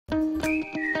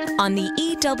on the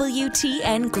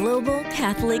EWTN Global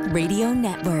Catholic Radio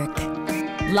Network.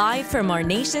 Live from our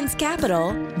nation's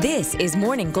capital, this is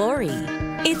Morning Glory.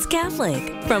 It's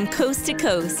Catholic from coast to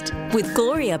coast with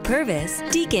Gloria Purvis,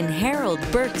 Deacon Harold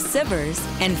Burke-Sivers,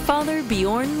 and Father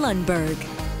Bjorn Lundberg.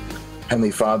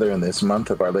 Heavenly Father, in this month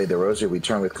of Our Lady of the Rosary, we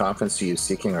turn with confidence to you,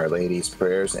 seeking Our Lady's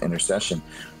prayers and intercession.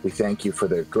 We thank you for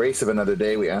the grace of another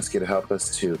day. We ask you to help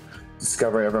us to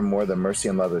discover ever more the mercy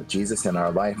and love of Jesus in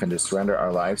our life and to surrender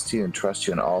our lives to you and trust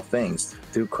you in all things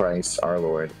through Christ our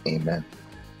Lord. Amen.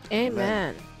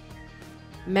 Amen.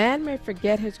 Man may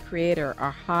forget his Creator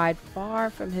or hide far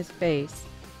from his face.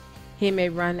 He may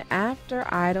run after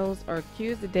idols or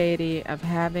accuse the deity of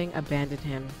having abandoned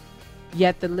him.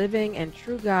 Yet the living and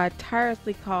true God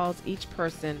tirelessly calls each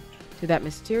person to that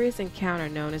mysterious encounter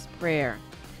known as prayer.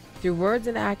 Through words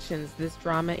and actions, this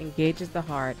drama engages the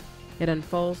heart. It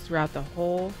unfolds throughout the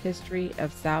whole history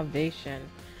of salvation.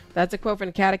 That's a quote from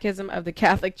the Catechism of the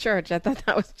Catholic Church. I thought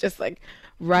that was just like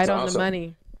right on the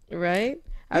money, right?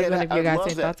 I was wondering if you guys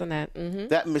had thoughts on that. Mm-hmm.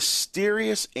 That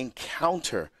mysterious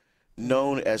encounter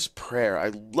known as prayer. I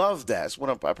love that. It's one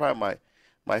of probably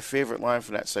my favorite line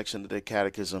from that section of the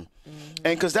Catechism. Mm-hmm.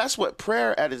 And because that's what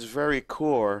prayer at its very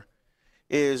core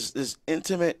is, this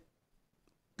intimate,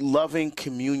 loving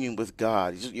communion with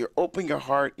God. You're opening your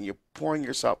heart and you're pouring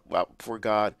yourself out before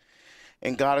God,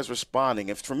 and God is responding.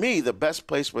 And for me, the best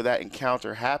place where that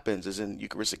encounter happens is in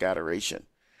Eucharistic adoration.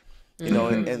 You know,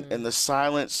 and the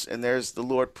silence, and there's the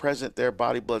Lord present there,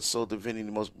 body, blood, soul, divinity,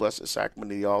 the most blessed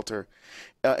sacrament of the altar,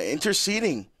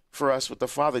 interceding for us with the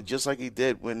Father, just like he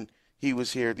did when he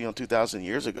was here, 2,000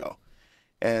 years ago.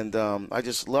 And I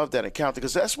just love that encounter,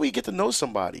 because that's where you get to know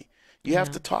somebody. You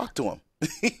have to talk to him,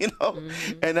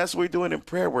 and that's what we're doing in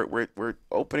prayer. We're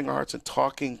opening our hearts and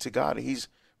talking to God, and he's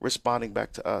responding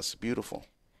back to us. Beautiful.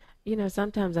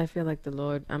 Sometimes I feel like the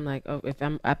Lord, I'm like, oh, if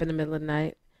I'm up in the middle of the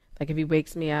night, like if he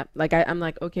wakes me up, like I'm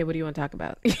like, okay, what do you want to talk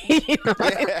about?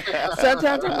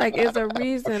 Sometimes I'm like, is a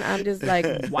reason I'm just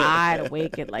like wide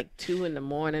awake at like 2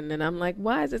 a.m. and I'm like,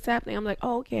 why is this happening? I'm like,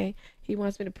 oh, okay, he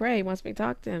wants me to pray, he wants me to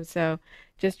talk to him. So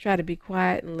just try to be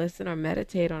quiet and listen or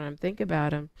meditate on him, think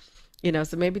about him.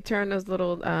 So maybe turn those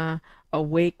little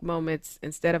awake moments,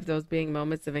 instead of those being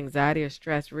moments of anxiety or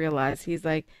stress, realize he's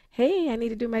like, hey, I need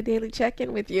to do my daily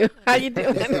check-in with you. How you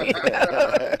doing?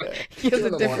 Gives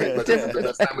a different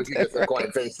time we get the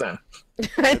quiet face then.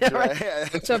 I know,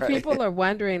 right? So people are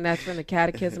wondering, that's from the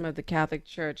Catechism of the Catholic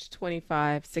Church,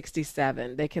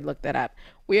 2567. They could look that up.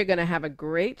 We are going to have a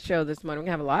great show this morning. We're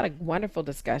going to have a lot of wonderful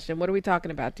discussion. What are we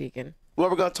talking about, Deacon? Well,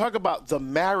 we're going to talk about the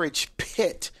marriage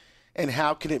pit and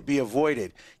how can it be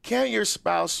avoided. Can your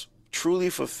spouse truly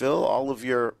fulfill all of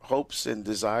your hopes and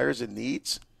desires and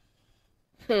needs?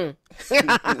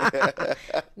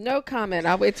 No comment.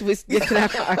 I'll wait till we get to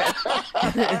that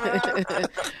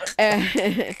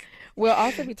part. We'll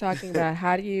also be talking about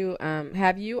how do you,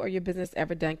 have you or your business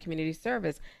ever done community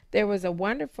service? There was a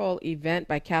wonderful event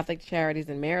by Catholic Charities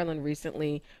in Maryland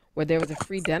recently where there was a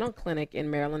free dental clinic in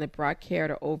Maryland that brought care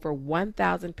to over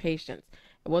 1,000 patients.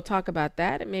 We'll talk about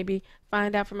that and maybe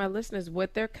find out from our listeners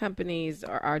what their companies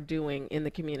are doing in the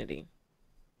community.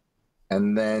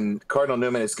 And then Cardinal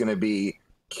Newman is going to be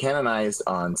canonized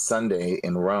on Sunday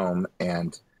in Rome.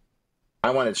 And I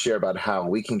want to share about how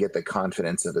we can get the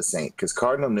confidence of a saint, because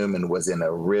Cardinal Newman was in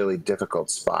a really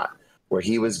difficult spot where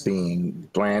he was being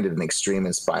branded an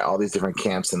extremist by all these different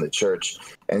camps in the church.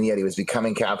 And yet he was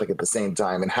becoming Catholic at the same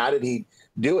time. And how did he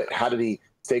do it? How did he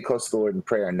stay close to the Lord in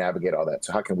prayer and navigate all that?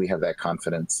 So how can we have that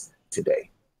confidence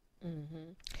today?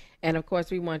 Mm-hmm. And of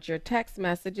course, we want your text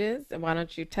messages. And why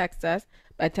don't you text us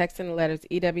by texting the letters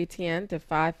EWTN to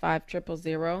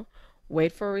 55000.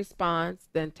 Wait for a response,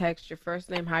 then text your first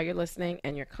name, how you're listening,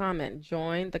 and your comment.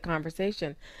 Join the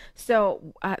conversation.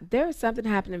 So there is something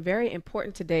happening very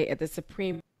important today at the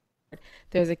Supreme Court.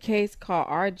 There's a case called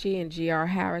R.G. and G.R.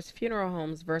 Harris Funeral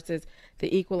Homes versus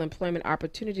the Equal Employment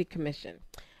Opportunity Commission.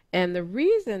 And the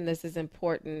reason this is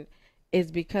important is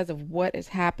because of what is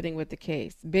happening with the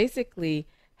case. Basically,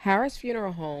 Harris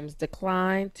Funeral Homes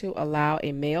declined to allow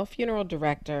a male funeral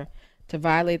director to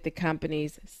violate the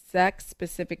company's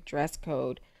sex-specific dress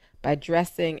code by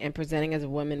dressing and presenting as a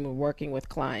woman when working with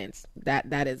clients.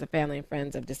 That is, a family and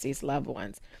friends of deceased loved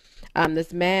ones.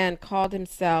 This man called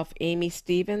himself Amy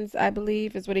Stevens, I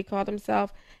believe is what he called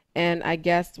himself, and I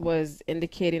guess was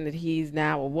indicating that he's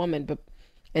now a woman,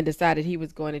 and decided he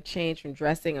was going to change from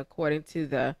dressing according to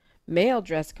the male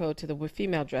dress code to the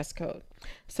female dress code.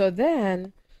 So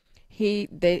then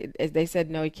they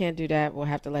said, no, you can't do that. We'll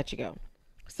have to let you go.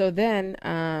 So then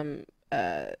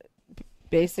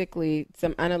basically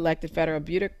some unelected federal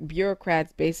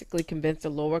bureaucrats basically convinced the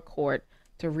lower court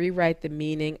to rewrite the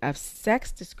meaning of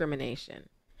sex discrimination.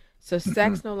 So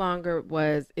sex no longer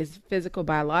is physical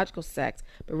biological sex,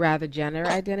 but rather gender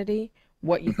identity,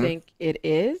 what you think it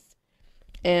is.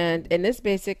 And this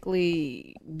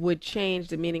basically would change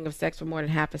the meaning of sex for more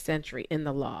than half a century in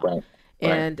the law. Right.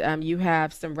 And you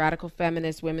have some radical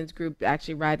feminist women's group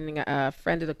actually writing a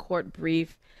friend of the court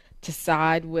brief to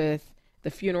side with the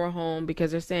funeral home,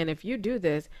 because they're saying if you do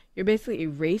this, you're basically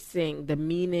erasing the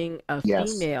meaning of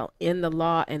female in the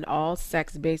law and all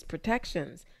sex-based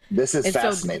protections. This is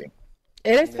fascinating.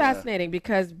 It is fascinating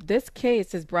because this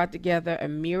case has brought together a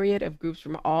myriad of groups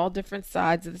from all different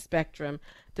sides of the spectrum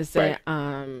to say,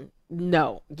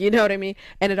 no, you know what I mean?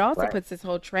 And it also puts this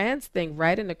whole trans thing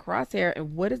right in the crosshair.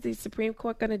 And what is the Supreme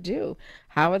Court going to do?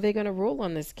 How are they going to rule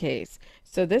on this case?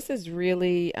 So this is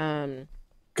really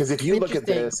because if you look at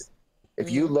this, if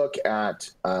you look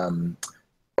at I'm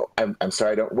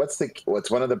sorry, I don't. What's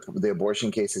one of the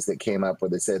abortion cases that came up where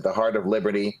they said the heart of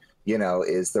liberty,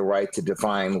 is the right to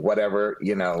define whatever,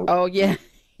 Oh yeah.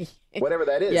 Whatever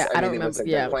that is. Yeah, I It don't was remember. like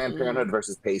Yeah. Planned Parenthood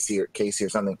versus Casey or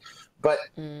something. But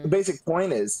the basic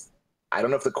point is, I don't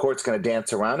know if the court's going to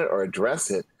dance around it or address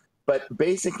it. But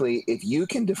basically, if you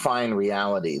can define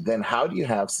reality, then how do you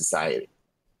have society?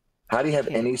 How do you have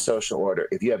any social order?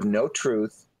 If you have no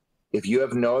truth, if you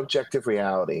have no objective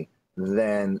reality,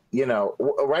 then,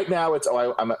 right now it's,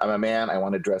 I'm a man, I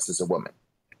want to dress as a woman.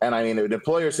 And I mean, an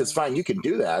employer says, fine, you can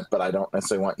do that, but I don't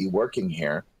necessarily want you working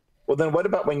here. Well, then what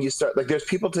about when you start, like there's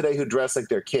people today who dress like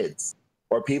their kids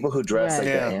or people who dress like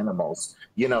they're animals,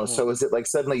 so is it like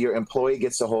suddenly your employee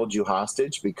gets to hold you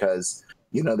hostage because,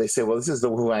 they say, well, this is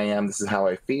who I am, this is how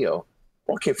I feel.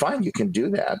 Okay, fine, you can do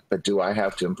that, but do I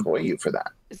have to employ you for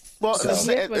that? Well,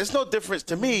 there's no difference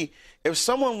to me. If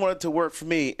someone wanted to work for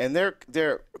me and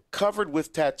they're covered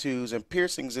with tattoos and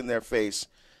piercings in their face,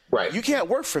 right, you can't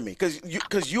work for me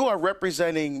because you are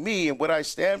representing me and what I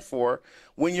stand for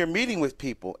when you're meeting with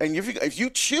people. And if you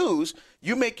choose,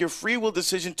 you make your free will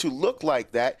decision to look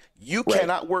like that, you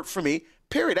cannot work for me.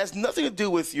 Period. That's nothing to do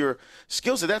with your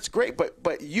skills. That's great,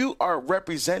 but you are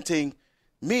representing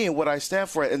me and what I stand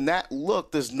for, and that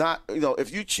look does not,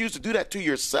 if you choose to do that to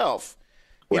yourself,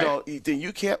 then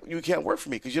you can't work for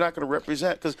me because you're not going to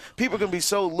represent, because people are going to be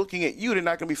so looking at you, they're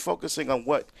not going to be focusing on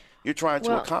what you're trying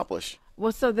to accomplish.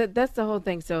 Well, so that's the whole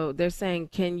thing. So they're saying,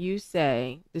 can you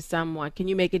say to someone, can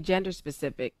you make it gender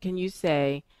specific? Can you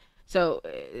say, so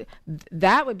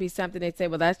that would be something they'd say,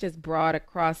 well, that's just broad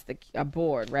across the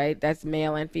board, right? That's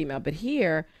male and female. But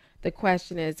here, the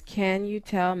question is, can you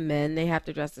tell men they have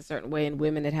to dress a certain way and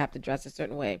women that have to dress a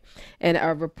certain way? And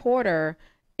a reporter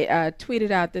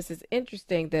tweeted out, this is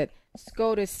interesting, that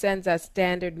SCOTUS sends us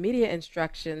standard media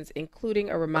instructions, including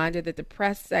a reminder that the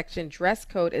press section dress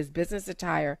code is business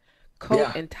attire,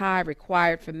 coat and tie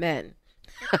required for men.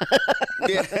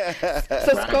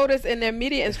 So SCOTUS in their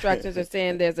media instructions are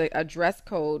saying there's a dress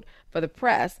code for the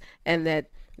press and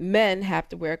that men have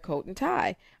to wear a coat and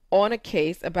tie on a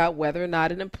case about whether or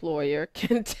not an employer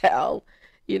can tell,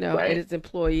 its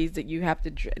employees that you have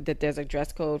to, that there's a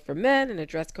dress code for men and a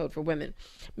dress code for women.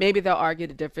 Maybe they'll argue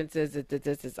the difference is that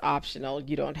this is optional.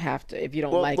 You don't have to, if you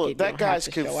don't like it, you don't have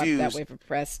to show up that way for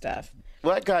press stuff.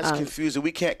 Well, that guy's confused, and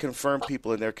we can't confirm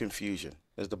people in their confusion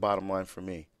is the bottom line for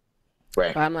me.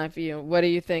 Right. Bottom line for you. What do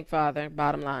you think, Father?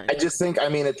 Bottom line. I just think,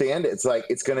 at the end, it's like,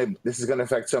 this is going to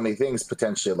affect so many things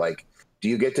potentially. Like, do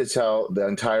you get to tell the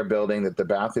entire building that the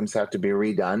bathrooms have to be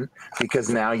redone because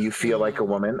now you feel like a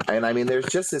woman? And I mean, there's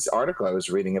just this article I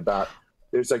was reading about,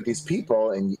 there's like these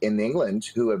people in England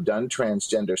who have done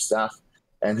transgender stuff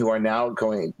and who are now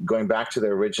going back to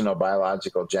their original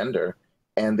biological gender.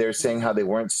 And they're saying how they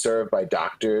weren't served by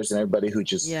doctors and everybody who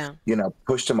just,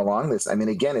 pushed them along this. I mean,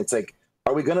 again, it's like,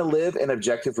 are we going to live in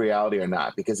objective reality or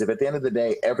not? Because if at the end of the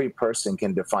day, every person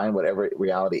can define whatever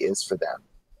reality is for them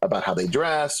about how they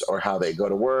dress or how they go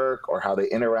to work or how they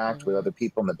interact with other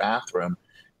people in the bathroom,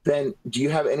 then do you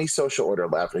have any social order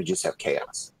left or you just have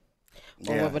chaos?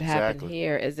 Well, what would happen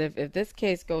here is if this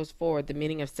case goes forward, the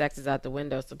meaning of sex is out the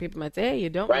window. So people might say, hey, you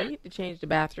don't need to change the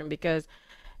bathroom because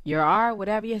you are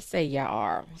whatever you say you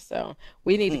are. So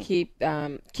we need to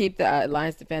keep the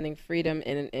Alliance Defending Freedom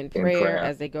in prayer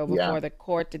as they go before the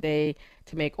court today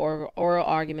to make oral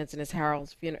arguments in this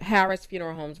Harris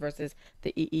Funeral Homes versus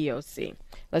the EEOC.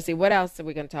 Let's see, what else are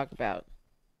we going to talk about?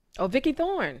 Oh, Vicky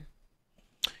Thorne.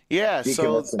 Yeah,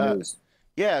 so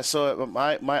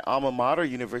my alma mater,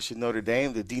 University of Notre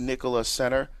Dame, the D. Nicholas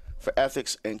Center for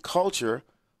Ethics and Culture,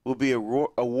 will be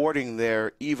awarding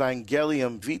their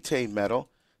Evangelium Vitae Medal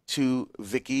to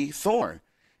Vicky Thorne.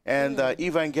 And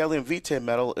Evangelion Vitae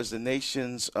Medal is the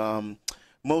nation's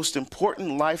most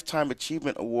important lifetime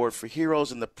achievement award for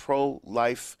heroes in the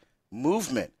pro-life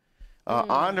movement,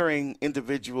 honoring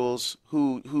individuals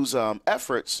whose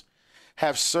efforts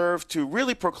have served to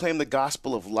really proclaim the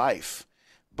gospel of life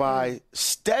by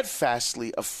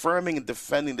steadfastly affirming and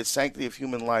defending the sanctity of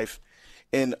human life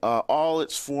in all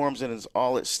its forms and in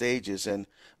all its stages. And,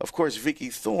 of course, Vicky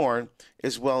Thorne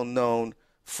is well known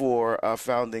for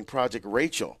founding Project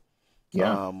Rachel,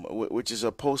 which is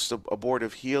a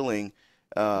post-abortive healing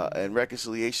and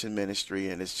reconciliation ministry.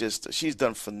 And it's just, she's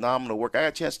done phenomenal work. I got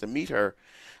a chance to meet her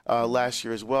last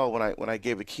year as well when I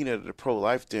gave a keynote at the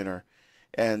pro-life dinner.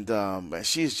 And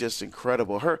she's just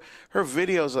incredible. Her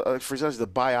videos, for example, the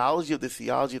biology of the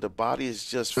theology of the body is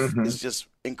just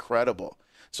incredible.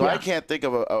 So I can't think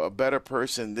of a better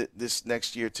person this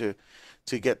next year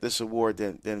to get this award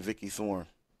than Vicky Thorne.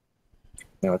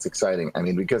 No, it's exciting. I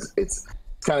mean, because it's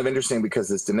kind of interesting because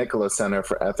it's the Nicola Center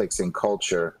for Ethics and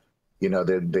Culture. You know,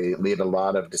 they lead a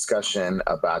lot of discussion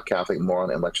about Catholic moral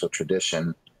and intellectual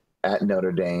tradition at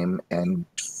Notre Dame, and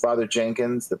Father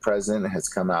Jenkins, the president, has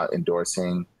come out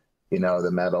endorsing, you know,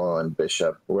 the medal, and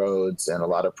Bishop Rhodes and a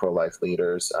lot of pro-life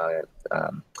leaders,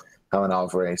 Helen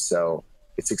Alvarez. So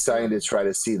it's exciting to try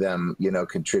to see them, you know,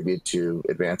 contribute to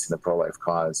advancing the pro-life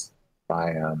cause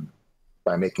by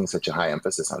making such a high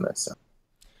emphasis on this. So.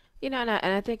 You know, and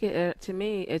I think to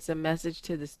me, it's a message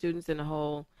to the students and the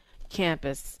whole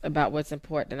campus about what's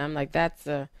important. And I'm like, that's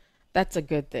a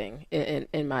good thing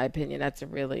in my opinion. That's a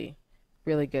really,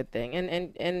 really good thing.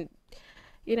 And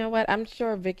you know what? I'm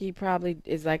sure Vicky probably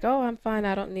is like, oh, I'm fine.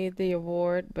 I don't need the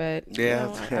award. But you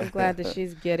know, I'm glad that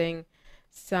she's getting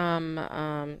some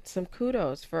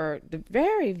kudos for the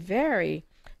very, very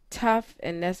tough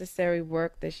and necessary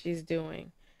work that she's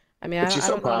doing. I mean, she's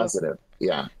so positive.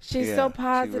 Yeah. She's so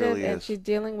positive, really, and she's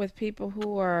dealing with people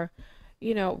who are,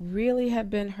 you know, really have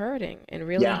been hurting and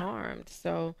really harmed.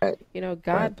 So, you know,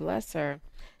 God bless her.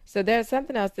 So there's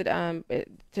something else that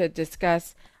to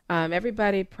discuss.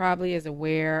 Everybody probably is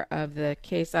aware of the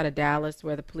case out of Dallas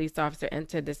where the police officer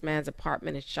entered this man's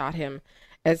apartment and shot him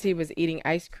as he was eating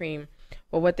ice cream.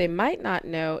 Well, what they might not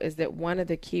know is that one of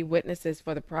the key witnesses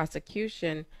for the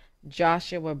prosecution,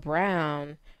 Joshua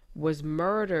Brown, was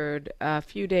murdered a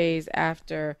few days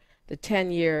after the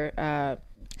 10-year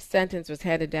sentence was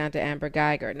handed down to Amber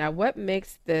Geiger. Now, what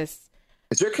makes this...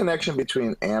 Is there a connection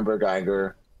between Amber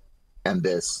Geiger and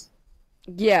this?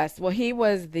 Yes. Well, he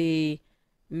was he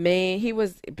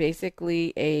was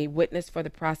basically a witness for the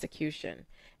prosecution.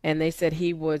 And they said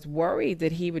he was worried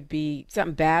that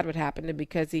something bad would happen to him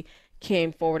because he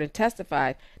came forward and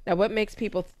testified. Now, what makes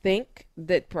people think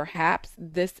that perhaps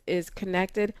this is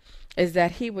connected is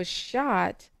that he was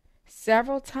shot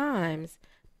several times,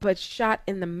 but shot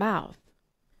in the mouth.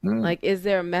 Like, is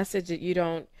there a message that you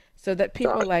don't, so that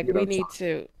people are like, we need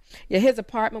to, his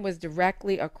apartment was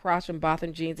directly across from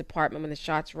Botham Jean's apartment when the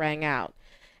shots rang out.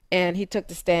 And he took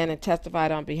the stand and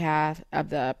testified on behalf of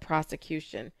the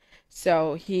prosecution.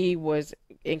 So he was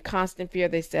in constant fear,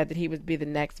 they said, that he would be the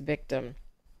next victim.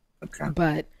 Okay.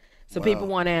 But, so people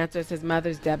want answers. His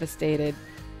mother's devastated.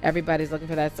 Everybody's looking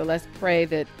for that. So let's pray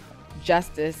that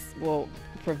justice will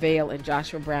prevail in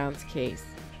Joshua Brown's case.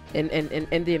 In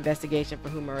the investigation for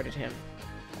who murdered him.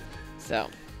 So.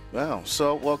 Wow.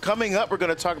 So, well, coming up, we're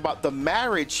going to talk about the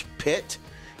marriage pit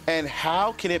and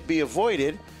how can it be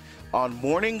avoided on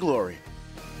Morning Glory.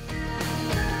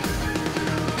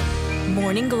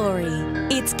 Morning Glory.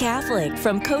 It's Catholic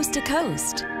from coast to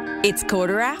coast. It's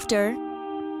quarter after.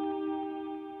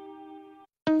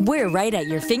 We're right at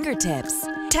your fingertips.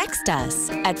 Text us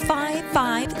at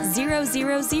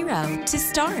 55000 to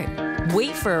start.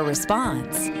 Wait for a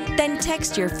response. Then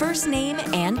text your first name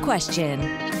and question.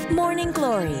 Morning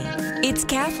Glory. It's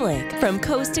Catholic from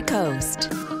coast to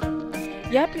coast.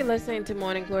 Yep, you're listening to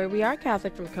Morning Glory. We are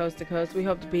Catholic from coast to coast. We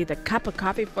hope to be the cup of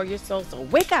coffee for your soul. So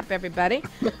wake up, everybody.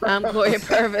 I'm Gloria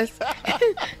Purvis.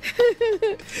 Got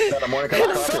a morning cup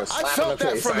of coffee, I felt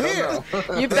that from here.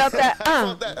 You felt that?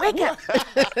 Wake up.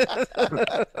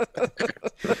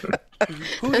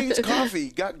 Who needs coffee?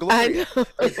 Got Gloria.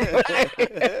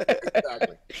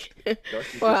 Exactly.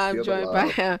 Well,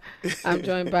 I'm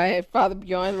joined by Father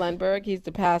Bjorn Lundberg. He's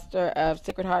the pastor of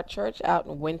Sacred Heart Church out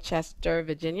in Winchester,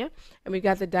 Virginia. And we've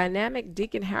got the dynamic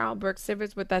Deacon Harold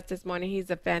Burke-Sivers with us this morning.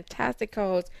 He's a fantastic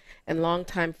co-host and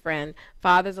longtime friend.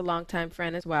 Father's a longtime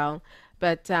friend as well.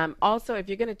 But also, if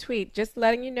you're going to tweet, just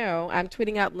letting you know, I'm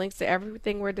tweeting out links to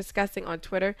everything we're discussing on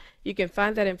Twitter. You can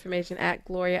find that information at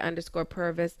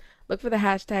Gloria_Purvis. Look for the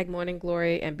hashtag Morning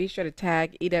Glory and be sure to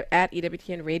tag at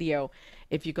EWTN Radio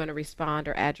if you're going to respond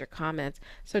or add your comments.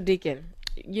 So, Deacon,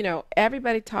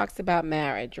 everybody talks about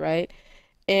marriage, right?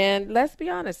 And let's be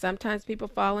honest, sometimes people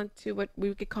fall into what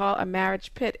we could call a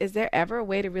marriage pit. Is there ever a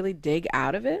way to really dig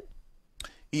out of it?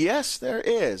 Yes, there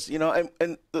is.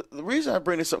 And the reason I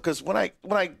bring this up because when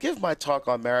I give my talk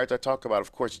on marriage, I talk about,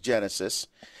 of course, Genesis,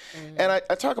 and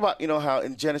I talk about how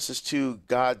in Genesis 2,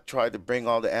 God tried to bring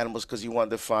all the animals because he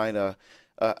wanted to find a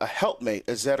helpmate,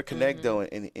 a zeta kenegdo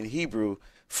in Hebrew,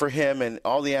 for him, and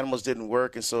all the animals didn't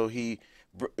work, and so he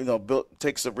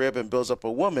takes a rib and builds up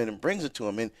a woman and brings it to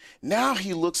him, and now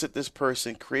he looks at this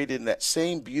person created in that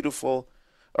same beautiful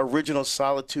original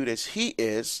solitude as he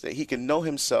is, that he can know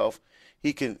himself.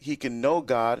 He can know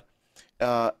God,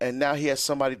 and now he has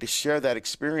somebody to share that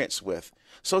experience with.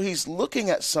 So he's looking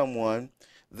at someone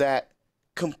that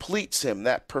completes him,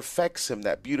 that perfects him,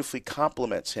 that beautifully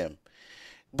complements him.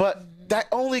 But that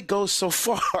only goes so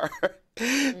far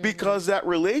because that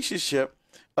relationship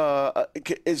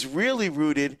is really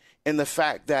rooted in the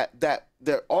fact that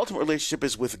their ultimate relationship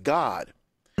is with God,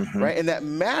 right? And that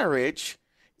marriage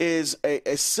is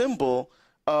a symbol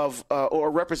of or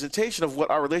a representation of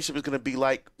what our relationship is going to be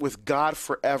like with God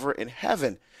forever in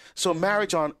heaven. So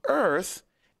marriage on earth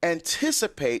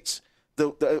anticipates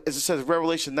as it says in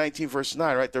Revelation 19 verse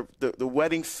 9, right? The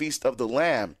wedding feast of the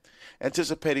Lamb,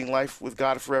 anticipating life with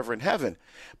God forever in heaven.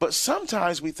 But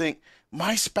sometimes we think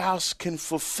my spouse can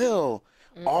fulfill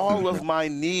all of my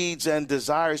needs and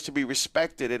desires to be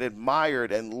respected and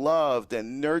admired and loved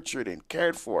and nurtured and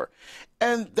cared for.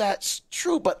 And that's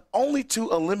true, but only to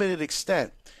a limited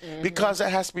extent, because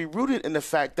that has to be rooted in the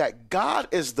fact that God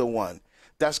is the one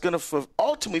that's going to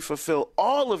ultimately fulfill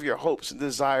all of your hopes and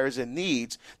desires and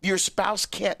needs. Your spouse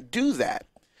can't do that.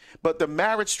 But the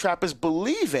marriage trap is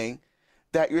believing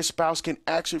that your spouse can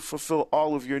actually fulfill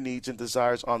all of your needs and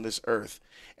desires on this earth.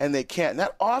 And they can't. And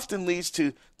that often leads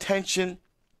to tension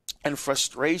and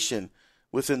frustration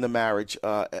within the marriage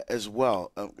as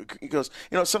well. Because,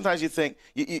 sometimes you think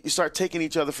you start taking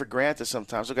each other for granted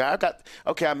sometimes.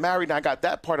 I'm married and I got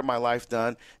that part of my life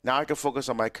done. Now I can focus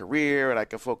on my career and I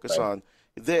can focus on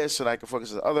this and I can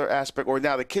focus on the other aspect. Or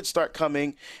now the kids start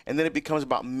coming and then it becomes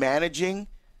about managing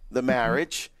the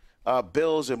marriage,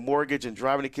 bills and mortgage and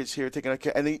driving the kids here, taking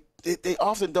care. And they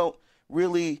often don't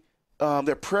really,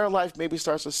 their prayer life maybe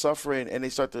starts to suffer and they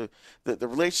start the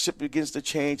relationship begins to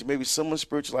change. Maybe someone's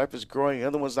spiritual life is growing, the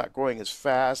other one's not growing as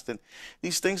fast. And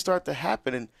these things start to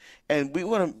happen. And we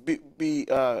want to be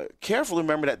careful to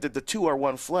remember that the two are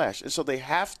one flesh. And so they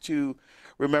have to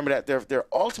remember that their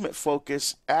ultimate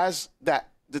focus as that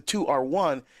the two are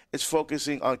one is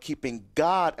focusing on keeping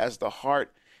God as the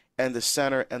heart and the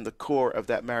center and the core of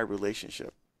that married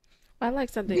relationship. I like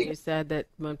something you said, that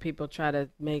when people try to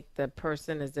make the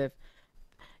person as if,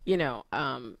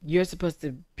 you're supposed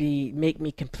to make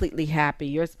me completely happy.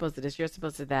 You're supposed to this, you're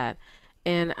supposed to that.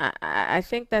 And I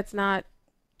think that's not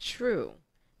true.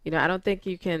 I don't think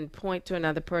you can point to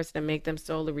another person and make them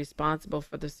solely responsible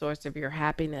for the source of your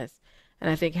happiness. And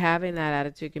I think having that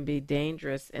attitude can be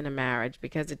dangerous in a marriage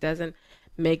because it doesn't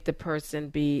make the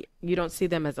person you don't see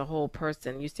them as a whole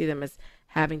person. You see them as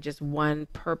having just one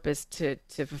purpose to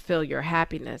fulfill your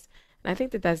happiness. And I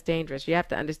think that that's dangerous. You have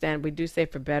to understand, we do say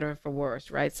for better and for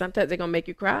worse, right? Sometimes they're going to make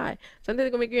you cry. Sometimes they're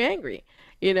going to make you angry,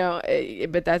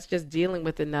 but that's just dealing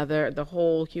with the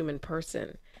whole human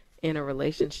person in a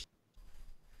relationship.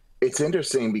 It's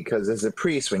interesting because as a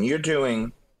priest, when you're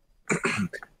doing,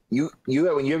 when you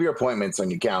have your appointments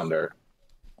on your calendar,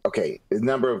 okay, a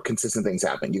number of consistent things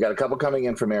happen. You got a couple coming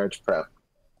in for marriage prep.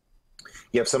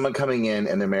 You have someone coming in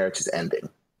and their marriage is ending.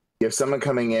 You have someone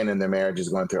coming in and their marriage is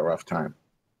going through a rough time.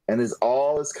 And this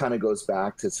kind of goes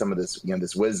back to some of this,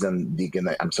 this wisdom, Deacon,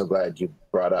 that I'm so glad you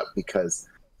brought up, because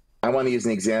I want to use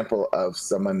an example of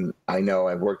someone I know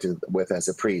I've worked with as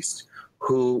a priest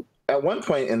who at one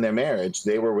point in their marriage,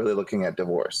 they were really looking at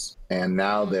divorce. And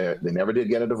now they never did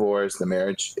get a divorce. The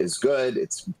marriage is good.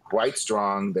 It's quite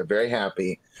strong. They're very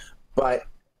happy. But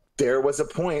there was a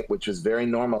point, which was very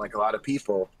normal, like a lot of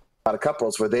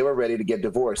couples, where they were ready to get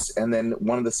divorced. And then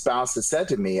one of the spouses said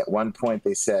to me at one point,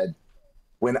 they said,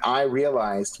 when I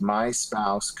realized my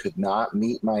spouse could not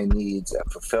meet my needs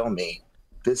and fulfill me,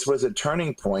 this was a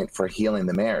turning point for healing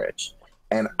the marriage.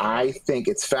 And I think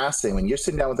it's fascinating when you're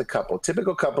sitting down with a couple.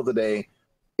 Typical couple today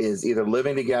is either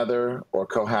living together or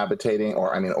cohabitating,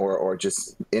 or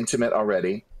just intimate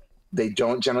already. They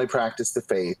don't generally practice the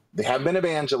faith. They have been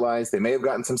evangelized. They may have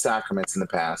gotten some sacraments in the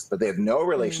past, but they have no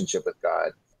relationship with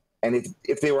God. And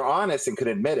if they were honest and could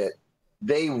admit it,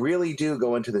 they really do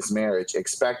go into this marriage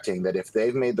expecting that if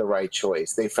they've made the right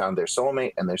choice, they found their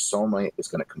soulmate, and their soulmate is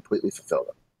going to completely fulfill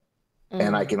them.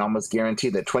 And I can almost guarantee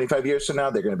that 25 years from now,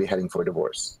 they're going to be heading for a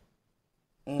divorce.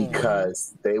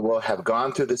 because they will have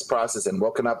gone through this process and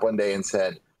woken up one day and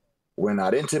said, we're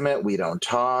not intimate, we don't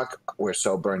talk, we're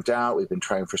so burnt out, we've been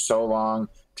trying for so long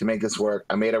to make this work,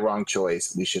 I made a wrong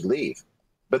choice, we should leave.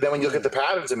 But then when you look at the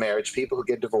patterns of marriage, people who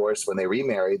get divorced, when they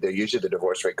remarry, usually the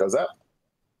divorce rate goes up.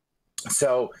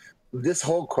 So this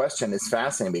whole question is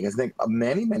fascinating because I think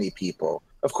many, many people,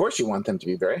 of course you want them to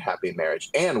be very happy in marriage,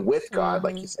 and with God,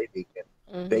 like you say, Deacon,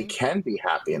 they can be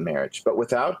happy in marriage. But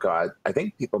without God, I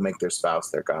think people make their spouse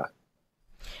their God.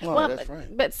 Oh, Well, that's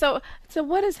right. but so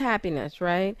what is happiness,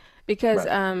 right? Because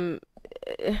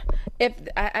if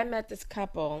I met this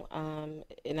couple,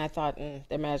 and I thought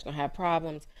their marriage gonna have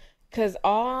problems, because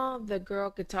all the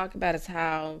girl could talk about is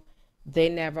how they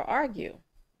never argue,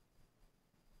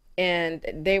 and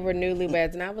they were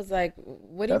newlyweds, and I was like,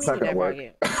 "What do you That's mean not you gonna never work.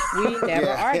 argue? We never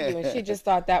Yeah. argue," and she just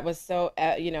thought that was so,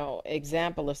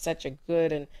 example of such a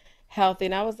good and healthy,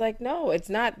 and I was like, "No, it's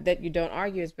not that you don't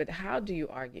argue, it's but how do you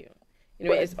argue?"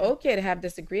 It's okay to have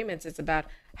disagreements. It's about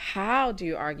how do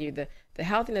you argue, the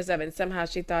healthiness of it. And somehow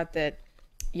she thought that,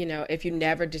 if you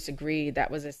never disagree, that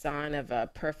was a sign of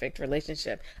a perfect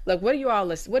relationship. Look, what do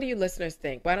you listeners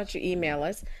think? Why don't you email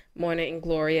us,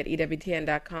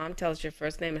 morningglory@ewtn.com. Tell us your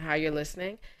first name and how you're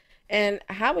listening. And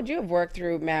how would you have worked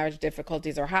through marriage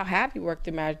difficulties, or how have you worked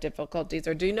through marriage difficulties?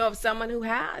 Or do you know of someone who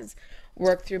has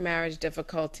worked through marriage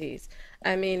difficulties?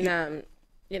 I mean, I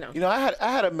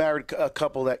had a married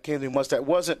couple that came to me once that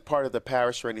wasn't part of the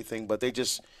parish or anything, but they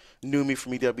just knew me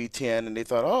from EWTN, and they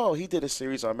thought, oh, he did a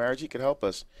series on marriage, he could help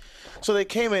us. So they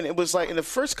came in. It was like in the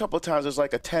first couple of times, it was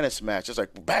like a tennis match. It's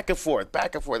like back and forth,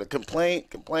 a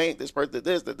complaint. This person did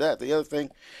this, did that, the other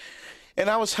thing. And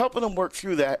I was helping them work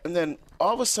through that, and then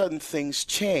all of a sudden things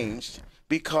changed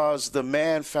because the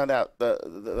man found out,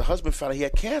 the husband found out he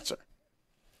had cancer.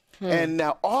 And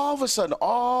now all of a sudden,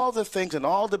 all the things and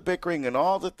all the bickering and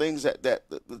all the things the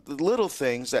little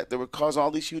things that would cause all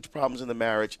these huge problems in the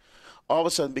marriage, all of a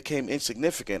sudden became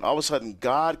insignificant. All of a sudden,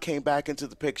 God came back into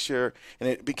the picture, and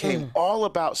it became all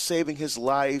about saving his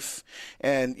life,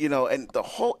 and and the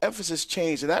whole emphasis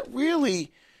changed, and that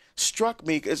really struck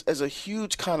me as a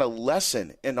huge kind of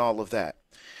lesson in all of that.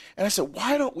 And I said,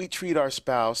 why don't we treat our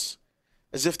spouse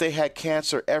as if they had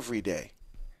cancer every day?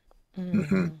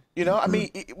 I mean,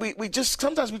 we just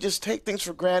sometimes we just take things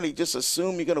for granted. You just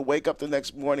assume you're going to wake up the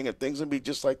next morning and things will be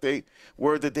just like they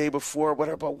were the day before,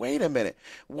 whatever. But wait a minute.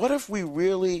 What if we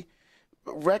really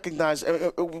recognize,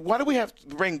 why do we have to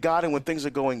bring God in when things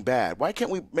are going bad? Why can't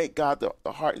we make God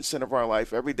the heart and center of our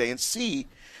life every day and see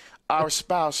our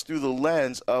spouse through the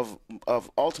lens of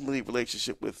ultimately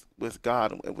relationship with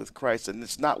God and with Christ? And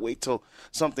it's not wait till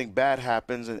something bad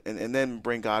happens and then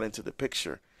bring God into the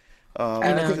picture.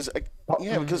 Because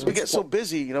we get so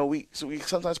busy, we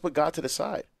sometimes put God to the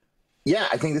side. Yeah,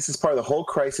 I think this is part of the whole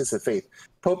crisis of faith.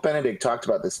 Pope Benedict talked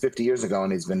about this 50 years ago,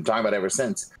 and he's been talking about it ever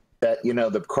since, that,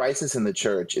 the crisis in the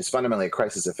church is fundamentally a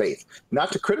crisis of faith.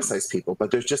 Not to criticize people, but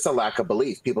there's just a lack of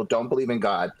belief. People don't believe in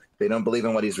God. They don't believe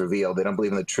in what he's revealed. They don't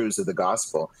believe in the truths of the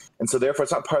gospel. And so therefore,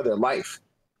 it's not part of their life.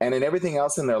 And in everything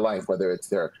else in their life, whether it's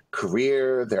their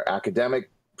career, their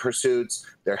academic pursuits,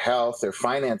 their health, their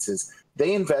finances,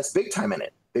 they invest big time in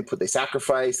it. They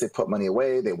sacrifice, they put money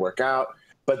away, they work out.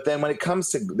 But then when it comes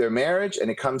to their marriage and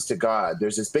it comes to God,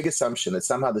 there's this big assumption that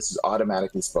somehow this is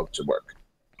automatically supposed to work.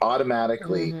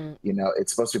 Automatically,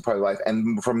 it's supposed to be part of life.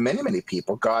 And for many, many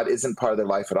people, God isn't part of their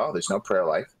life at all. There's no prayer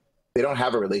life. They don't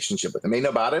have a relationship with him. They know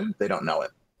about him, they don't know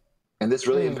him. And this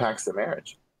really impacts their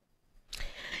marriage.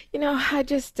 I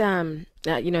just,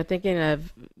 thinking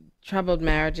of troubled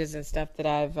marriages and stuff that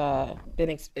I've been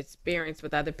experienced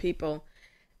with other people,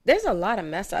 there's a lot of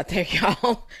mess out there,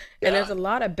 y'all. And there's a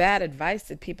lot of bad advice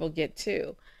that people get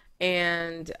too.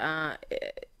 And I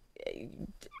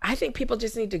think people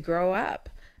just need to grow up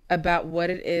about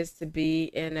what it is to be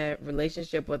in a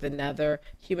relationship with another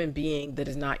human being that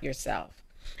is not yourself.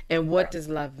 And what does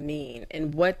love mean?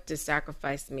 And what does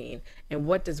sacrifice mean? And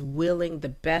what does willing the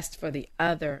best for the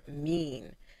other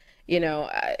mean?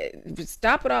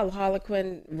 Stop with all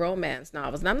Harlequin romance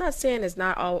novels. And I'm not saying it's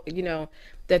not all,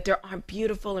 that there aren't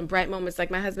beautiful and bright moments. Like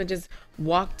my husband just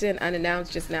walked in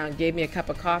unannounced just now and gave me a cup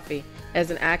of coffee as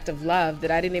an act of love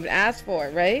that I didn't even ask for,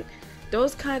 right?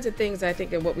 Those kinds of things I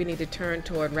think are what we need to turn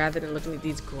toward rather than looking at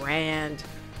these grand,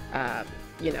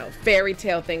 fairy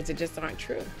tale things that just aren't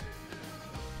true.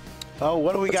 Oh,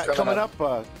 what do we got coming up,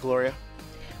 Gloria?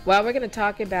 Well, we're going to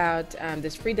talk about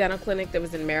this free dental clinic that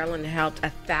was in Maryland and helped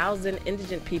 1,000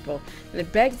 indigent people. And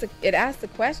it asks the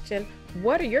question,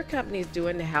 what are your companies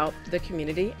doing to help the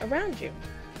community around you?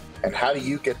 And how do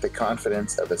you get the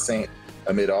confidence of a saint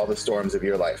amid all the storms of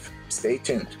your life? Stay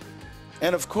tuned.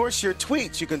 And of course, your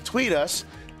tweets. You can tweet us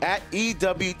at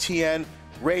EWTN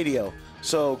Radio.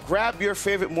 So grab your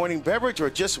favorite morning beverage or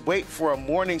just wait for a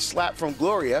morning slap from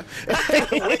Gloria.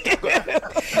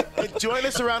 And join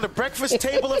us around the breakfast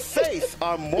table of faith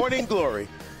on Morning Glory.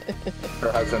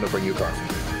 Her husband will bring you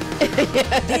coffee.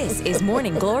 This is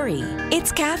Morning Glory.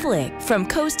 It's Catholic from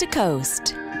coast to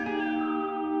coast.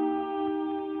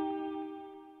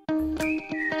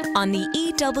 On the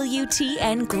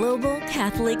EWTN Global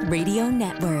Catholic Radio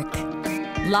Network.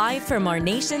 Live from our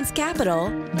nation's capital,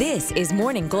 this is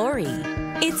Morning Glory.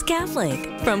 It's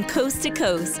Catholic from coast to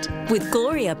coast with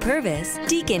Gloria Purvis,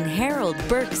 Deacon Harold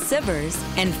Burke Sivers,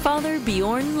 and Father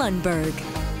Bjorn Lundberg.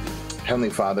 Heavenly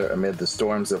Father, amid the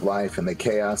storms of life and the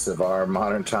chaos of our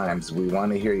modern times, we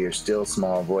want to hear your still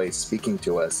small voice speaking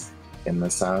to us in the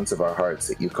silence of our hearts,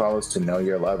 that you call us to know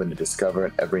your love and to discover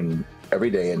it every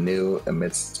day anew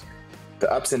amidst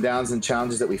the ups and downs and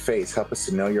challenges that we face. Help us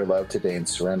to know your love today and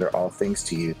surrender all things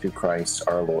to you through Christ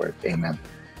our Lord. Amen.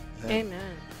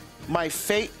 Amen. My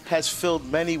fate has filled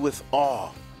many with awe,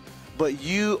 but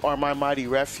you are my mighty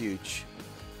refuge.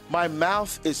 My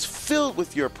mouth is filled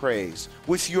with your praise,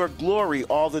 with your glory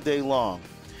all the day long.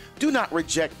 Do not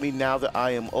reject me now that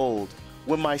I am old.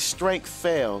 When my strength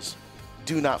fails,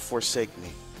 do not forsake me.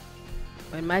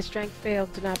 When my strength fails,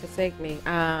 do not forsake me.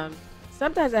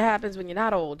 Sometimes it happens when you're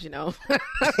not old, you know.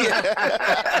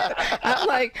 I'm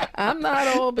like, I'm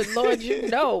not old, but Lord, you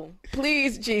know.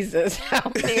 Please, Jesus,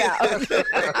 help me out.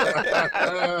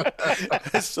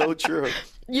 That's so true.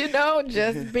 You know,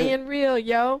 just being real,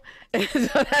 yo. So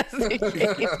that's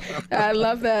the case. I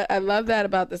love that. I love that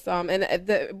about the psalm. And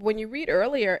when you read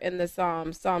earlier in the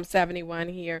psalm, Psalm 71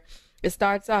 here, it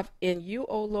starts off, in you,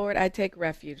 O Lord, I take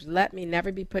refuge. Let me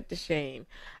never be put to shame.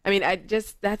 I mean,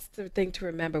 that's the thing to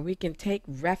remember. We can take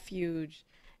refuge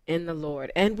in the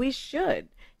Lord, and we should.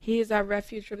 He is our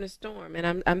refuge from the storm,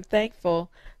 and I'm thankful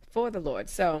for the Lord.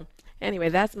 So anyway,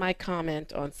 that's my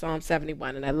comment on Psalm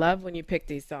 71. And I love when you pick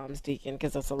these Psalms, Deacon,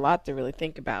 because it's a lot to really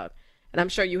think about. And I'm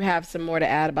sure you have some more to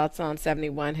add about Psalm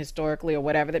 71 historically or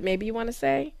whatever that maybe you want to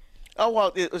say. Oh,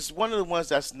 well, it was one of the ones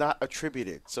that's not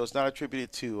attributed. So it's not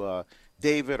attributed to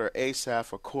David or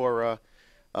Asaph or Korah.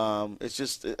 It's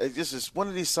just is one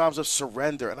of these Psalms of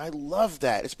surrender. And I love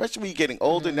that, especially when you're getting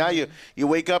older. Mm-hmm. Now you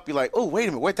wake up, you're like, oh, wait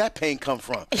a minute, where'd that pain come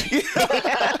from?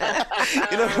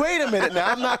 Wait a minute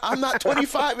now, I'm not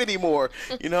 25 anymore.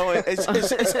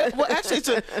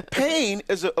 Pain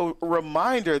is a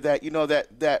reminder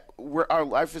that, that where our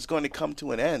life is going to come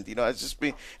to an end.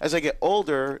 As I get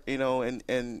older,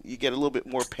 and you get a little bit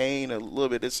more pain, a little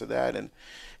bit this or that. And,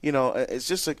 it's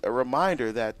just a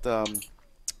reminder that,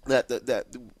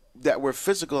 that we're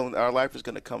physical and our life is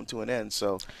going to come to an end.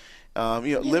 So,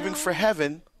 living for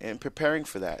heaven and preparing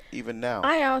for that even now.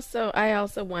 I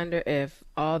also wonder if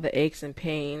all the aches and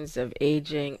pains of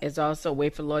aging is also a way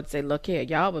for the Lord to say, look here,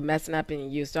 y'all been messing up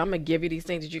in you, so I'm gonna give you these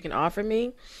things that you can offer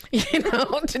me,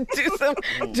 to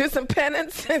do some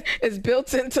penance. It's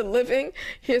built into living.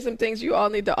 Here's some things you all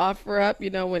need to offer up,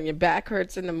 when your back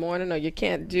hurts in the morning or you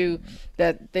can't do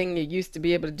that thing you used to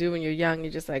be able to do when you're young.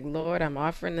 You're just like, Lord, I'm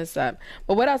offering this up.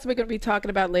 But what else are we going to be talking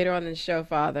about later on in the show,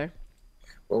 Father?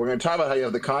 Well, we're going to talk about how you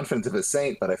have the confidence of a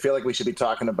saint, but I feel like we should be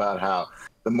talking about how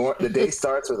the day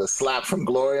starts with a slap from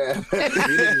Gloria and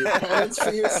you didn't your penance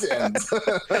for your sins.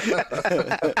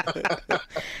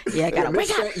 Yeah, I gotta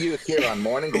wake up. You here on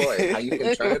Morning Glory, how you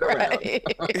can turn it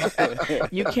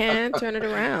around. You can turn it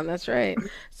around. That's right.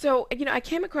 So, I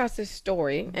came across this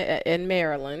story in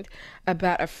Maryland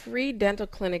about a free dental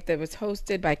clinic that was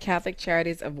hosted by Catholic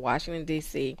Charities of Washington,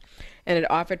 D.C., and it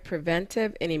offered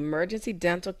preventive and emergency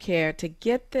dental care to,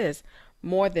 get this,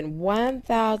 more than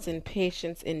 1,000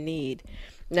 patients in need.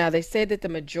 Now, they say that the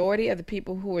majority of the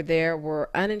people who were there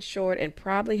were uninsured and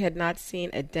probably had not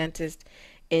seen a dentist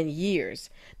in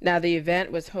years. Now, the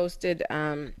event was hosted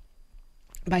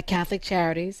by Catholic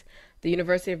Charities, the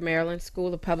University of Maryland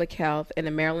School of Public Health, and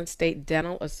the Maryland State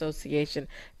Dental Association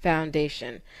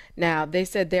Foundation. Now, they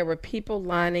said there were people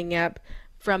lining up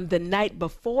from the night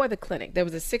before the clinic. There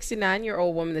was a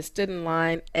 69-year-old woman that stood in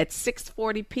line at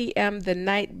 6:40 p.m. the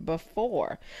night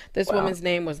before. This woman's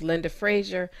name was Linda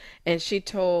Frazier, and she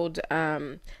told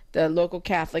the local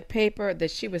Catholic paper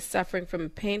that she was suffering from a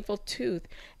painful tooth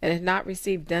and had not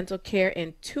received dental care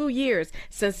in 2 years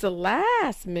since the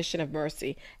last Mission of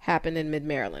Mercy happened in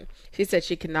Mid-Maryland. She said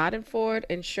she could not afford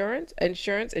insurance, and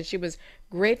she was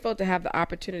grateful to have the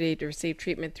opportunity to receive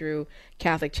treatment through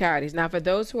Catholic Charities. Now, for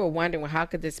those who are wondering, well, how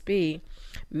could this be?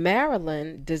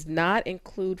 Maryland does not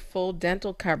include full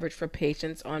dental coverage for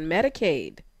patients on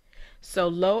Medicaid. So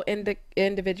low income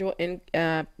individuals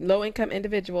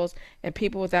and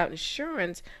people without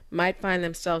insurance might find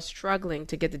themselves struggling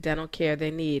to get the dental care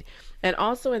they need. And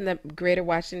also in the greater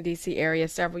Washington, D.C. area,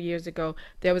 several years ago,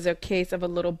 there was a case of a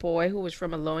little boy who was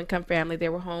from a low income family. They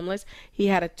were homeless. He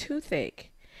had a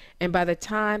toothache. And by the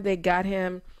time they got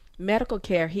him medical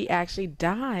care, he actually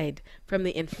died from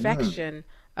the infection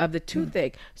of the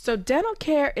toothache. So dental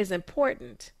care is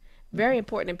important, very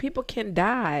important, and people can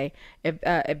die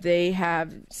if they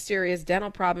have serious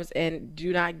dental problems and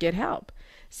do not get help.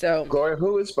 So, Gloria,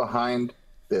 who is behind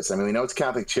this? I mean, we know it's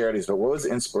Catholic Charities, but what was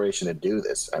the inspiration to do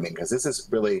this? I mean, because this is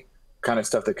really kind of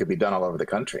stuff that could be done all over the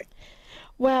country.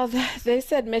 Well, they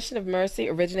said Mission of Mercy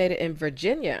originated in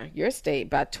Virginia, your state,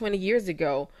 about 20 years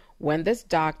ago, when this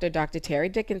doctor, Dr. Terry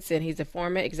Dickinson, he's a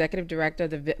former executive director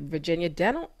of the Virginia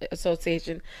Dental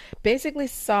Association, basically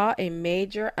saw a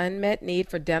major unmet need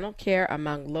for dental care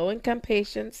among low-income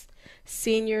patients,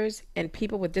 seniors, and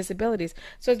people with disabilities.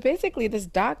 So it's basically this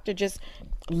doctor just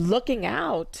looking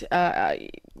out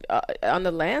on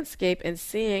the landscape and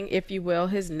seeing, if you will,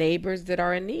 his neighbors that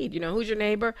are in need. You know, who's your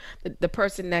neighbor? The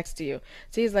person next to you.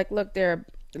 So he's like, look, there are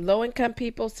low-income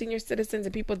people, senior citizens,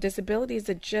 and people with disabilities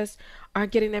that just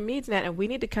aren't getting their needs met, and we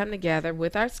need to come together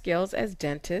with our skills as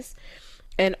dentists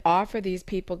and offer these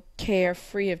people care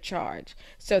free of charge.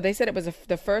 So they said it was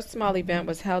the first small event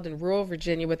was held in rural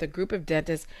Virginia with a group of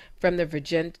dentists from the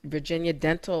Virginia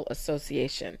Dental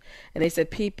Association, and they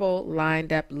said people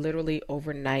lined up literally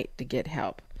overnight to get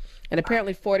help. And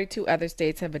apparently 42 other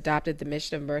states have adopted the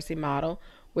Mission of Mercy model,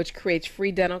 which creates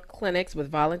free dental clinics with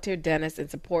volunteer dentists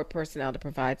and support personnel to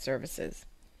provide services.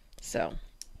 So,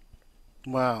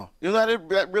 wow. You know,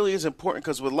 that really is important,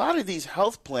 because with a lot of these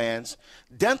health plans,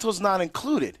 dental's not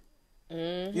included.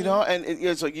 You know,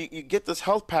 and so you get this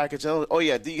health package. And, oh,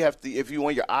 yeah, you have to, if you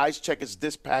want your eyes checked, it's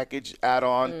this package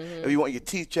add-on. If you want your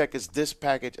teeth checked, it's this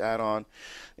package add-on.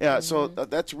 Yeah, so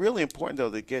that's really important,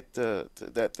 though, to get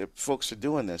that the folks are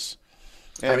doing this.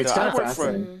 And I mean, it's kind of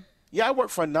fascinating. I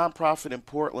worked for a nonprofit in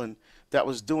Portland that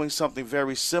was doing something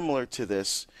very similar to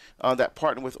this, that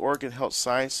partnered with Oregon Health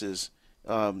Sciences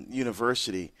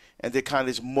University, and they kind of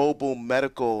this mobile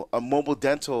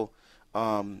dental,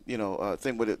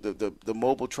 thing where the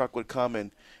mobile truck would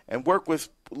come and work with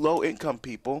low-income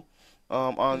people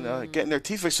on getting their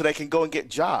teeth fixed so they can go and get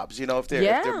jobs. You know, if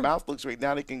their mouth looks right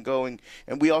now, they can go and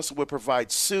we also would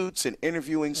provide suits and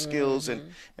interviewing skills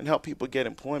and help people get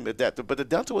employment. But the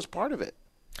dental was part of it.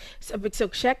 So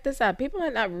check this out. People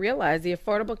might not realize the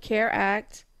Affordable Care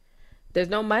Act, there's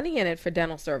no money in it for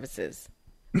dental services.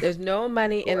 There's no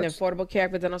money in the Affordable Care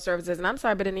Act for dental services. And I'm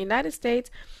sorry, but in the United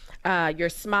States, your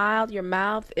smile, your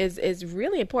mouth is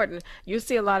really important. You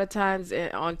see a lot of times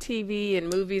on TV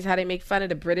and movies how they make fun of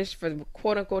the British for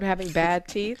quote unquote having bad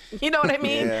teeth. You know what I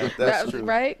mean? Yeah, that's true.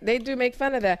 Right? They do make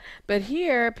fun of that. But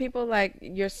here, people like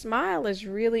your smile is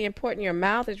really important. Your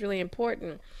mouth is really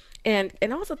important. And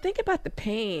also think about the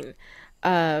pain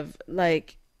of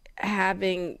like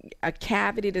having a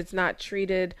cavity that's not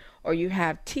treated, or you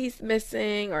have teeth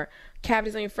missing, or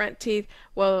cavities on your front teeth.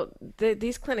 Well,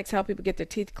 these clinics help people get their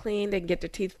teeth cleaned. They can get their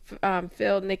teeth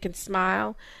filled, and they can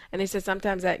smile. And they said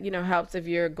sometimes that, helps if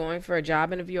you're going for a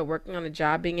job interview or working on a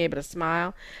job, being able to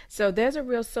smile. So there's a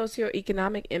real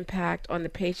socioeconomic impact on the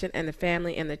patient and the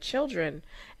family and the children.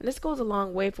 And this goes a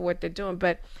long way for what they're doing.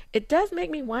 But it does make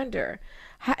me wonder,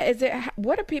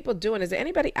 what are people doing? Is there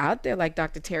anybody out there like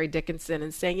Dr. Terry Dickinson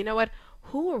and saying, you know what,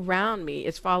 who around me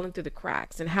is falling through the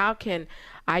cracks, and how can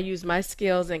I use my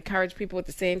skills and encourage people with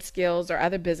the same skills or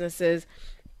other businesses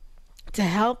to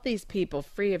help these people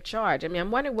free of charge? I mean, I'm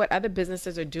wondering what other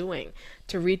businesses are doing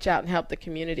to reach out and help the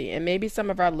community. And maybe some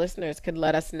of our listeners could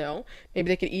let us know. Maybe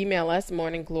they could email us,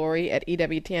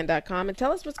 morningglory@EWTN.com, and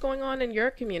tell us what's going on in your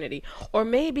community. Or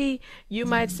maybe you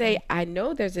might say, I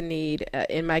know there's a need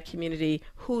in my community.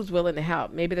 Who's willing to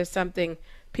help? Maybe there's something,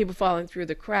 people falling through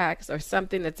the cracks, or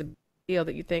something that's a deal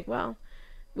that you think, well,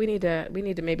 we need to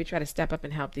maybe try to step up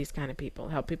and help these kind of people,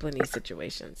 help people in these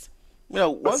situations.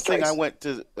 One thing I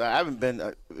haven't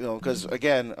been, because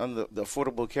again, on the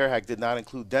Affordable Care Act did not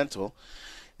include dental.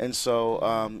 And so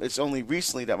it's only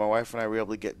recently that my wife and I were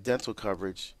able to get dental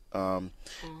coverage.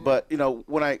 But,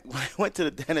 when I went to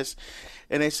the dentist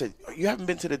and they said, you haven't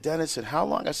been to the dentist in how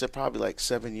long? I said, probably like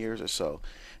 7 years or so.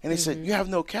 And they said, you have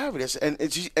no cavities. And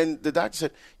the doctor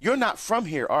said, you're not from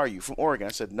here, are you? From Oregon?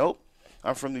 I said, nope,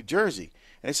 I'm from New Jersey.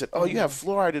 And they said, oh, you have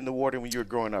fluoride in the water when you were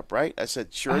growing up, right? I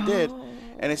said, sure did.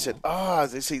 And they said,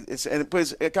 they see,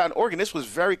 it got in Oregon. This was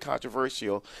very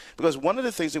controversial because one of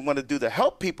the things they wanted to do to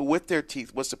help people with their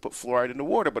teeth was to put fluoride in the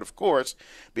water. But of course,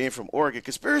 being from Oregon,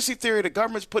 conspiracy theory, the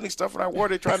government's putting stuff in our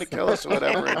water, trying to kill us or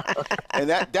whatever. And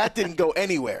that didn't go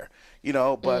anywhere,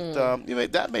 but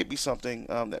that may be something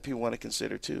that people want to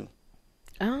consider too.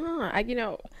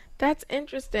 That's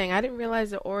interesting. I didn't realize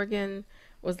that Oregon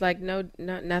was like nothing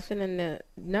in the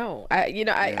no.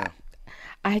 I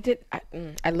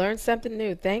learned something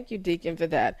new. Thank you, Deacon, for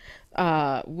that.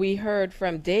 We heard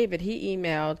from David. He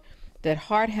emailed that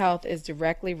heart health is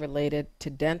directly related to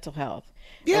dental health.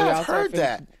 Yeah, I've heard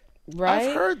that. Right?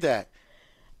 I've heard that.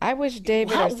 I wish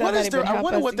David or somebody would help us. I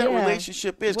wonder what that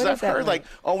relationship is. Because I've heard, like,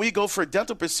 we go for a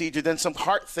dental procedure, then some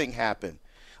heart thing happened.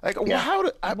 Like,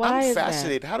 I'm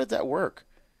fascinated. How did that work?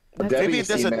 Maybe if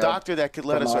there's a doctor that could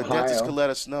let us, or a dentist could let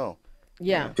us know.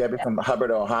 Yeah. Debbie from Hubbard,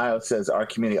 Ohio says our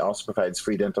community also provides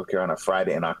free dental care on a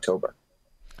Friday in October.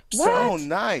 What? So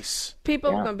nice. People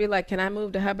are going to be like, can I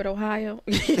move to Hubbard, Ohio?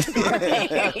 You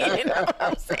know what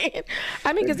I'm saying?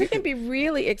 Because it can be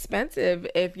really expensive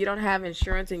if you don't have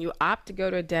insurance and you opt to go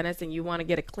to a dentist and you want to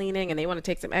get a cleaning and they want to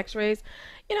take some x-rays.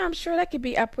 I'm sure that could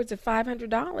be upwards of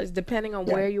 $500 depending on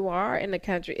where you are in the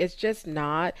country. It's just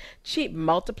not cheap.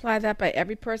 Multiply that by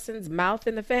every person's mouth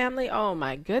in the family. Oh,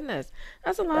 my goodness.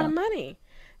 That's a lot of money.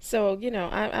 So,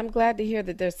 I'm glad to hear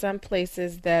that there's some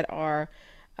places that are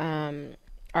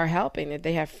helping, that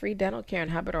they have free dental care in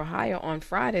Hubbard, Ohio on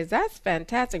Fridays. That's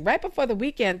fantastic. Right before the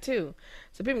weekend, too.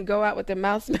 So people can go out with their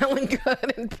mouth smelling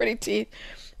good and pretty teeth.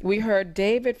 We heard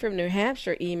David from New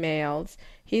Hampshire emails.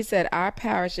 He said, our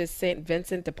parish is St.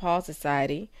 Vincent de Paul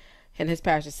Society, and his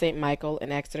parish is St. Michael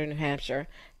in Exeter, New Hampshire.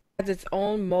 It has its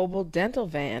own mobile dental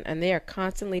van, and they are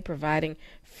constantly providing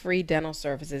free dental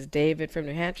services. David from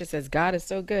New Hampshire says, God is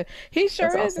so good. He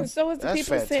sure is, and so is the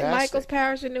people of St. Michael's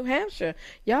Parish in New Hampshire.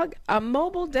 Y'all, a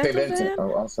mobile dental van?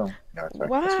 Oh, also. Yeah,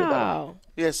 wow.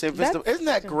 Yeah, St. Vincent. Isn't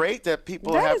that great that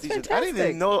people have these? Fantastic. I didn't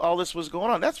even know all this was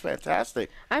going on. That's fantastic.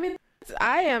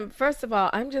 I am, first of all,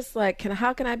 I'm just like,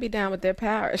 how can I be down with their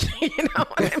parish? You know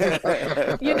what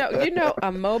I mean?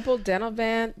 A mobile dental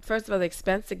van, first of all, the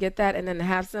expense to get that, and then to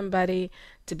have somebody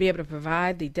to be able to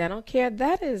provide the dental care,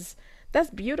 that's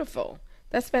beautiful.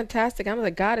 That's fantastic. I'm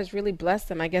like, God has really blessed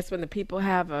them. I guess when the people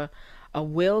have a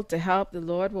will to help, the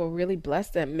Lord will really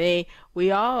bless them. May we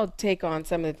all take on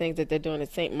some of the things that they're doing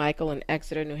at St. Michael in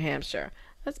Exeter, New Hampshire.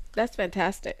 That's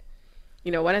fantastic.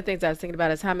 One of the things I was thinking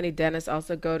about is how many dentists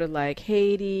also go to like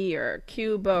Haiti or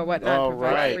Cuba or whatnot.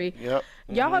 Right. Yep.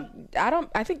 Y'all,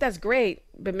 I think that's great,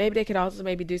 but maybe they could also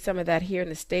maybe do some of that here in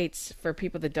the States for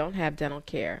people that don't have dental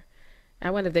care. I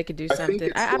wonder if they could do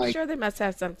something. I'm sure they must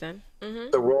have something.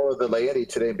 Mm-hmm. The role of the laity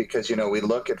today, because, we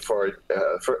look at for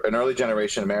an early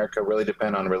generation, America really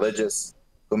depend on religious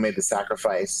who made the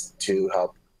sacrifice to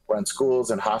help run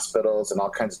schools and hospitals and all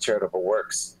kinds of charitable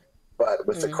works. But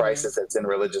with the crisis that's in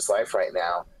religious life right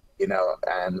now,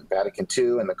 and Vatican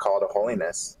II and the call to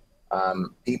holiness,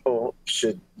 people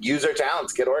should use their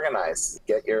talents, get organized,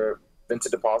 get your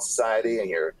Vincent de Paul Society and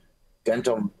your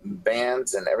dental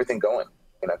vans and everything going.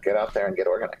 Get out there and get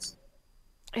organized.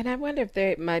 And I wonder if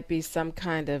there might be some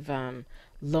kind of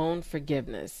loan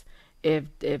forgiveness if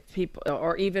people,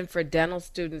 or even for dental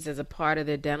students as a part of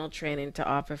their dental training to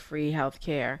offer free health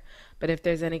care. But if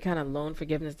there's any kind of loan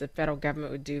forgiveness the federal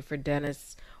government would do for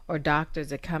dentists or doctors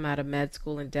that come out of med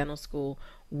school and dental school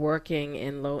working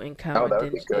in low-income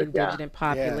indigent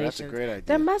populations. Yeah, that's a great idea.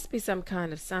 There must be some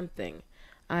kind of something.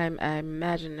 I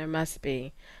imagine there must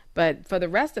be. But for the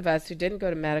rest of us who didn't go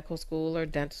to medical school or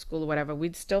dental school or whatever,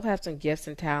 we'd still have some gifts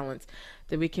and talents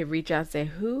that we could reach out and say,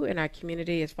 who in our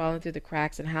community is falling through the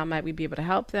cracks and how might we be able to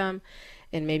help them?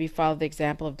 And maybe follow the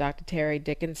example of Dr. Terry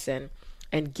Dickinson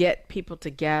and get people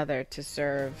together to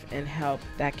serve and help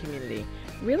that community.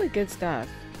 Really good stuff.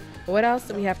 What else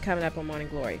do we have coming up on Morning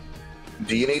Glory?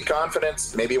 Do you need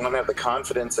confidence? Maybe you want to have the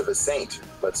confidence of a saint.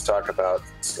 Let's talk about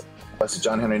Blessed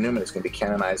John Henry Newman is going to be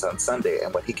canonized on Sunday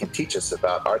and what he can teach us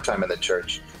about our time in the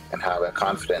church and how a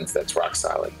confidence that's rock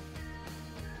solid.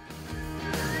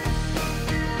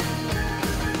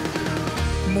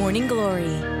 Morning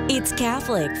Glory. It's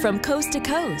Catholic from coast to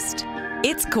coast.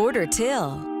 It's Quarter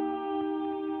Till.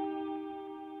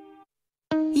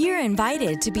 You're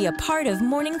invited to be a part of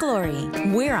Morning Glory.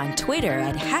 We're on Twitter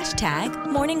at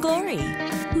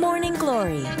 #MorningGlory. Morning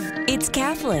Glory. It's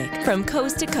Catholic from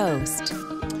coast to coast.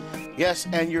 Yes,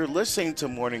 and you're listening to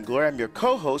Morning Glory. I'm your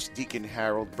co-host, Deacon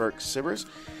Harold Burke-Sivers,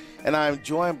 and I'm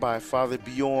joined by Father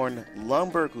Bjorn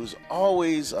Lundberg, who's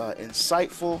always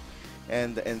insightful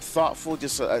and thoughtful.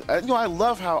 I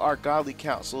love how our godly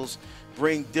counsels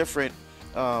bring a different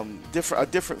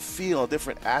feel, a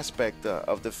different aspect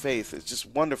of the faith. It's just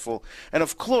wonderful. And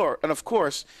of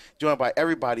course, joined by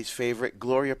everybody's favorite,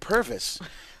 Gloria Purvis.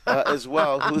 As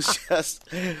well, who's just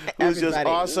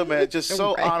awesome, and just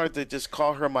so honored to just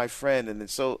call her my friend, and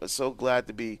it's so glad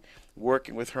to be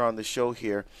working with her on the show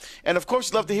here. And of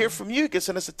course, love to hear from you. You can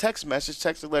send us a text message.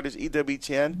 Text the letters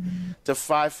EWTN to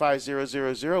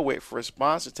 55000. Wait for a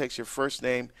response. It takes your first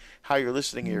name, how you're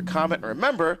listening, and your comment. And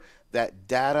remember that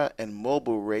data and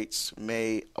mobile rates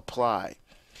may apply.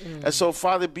 And so,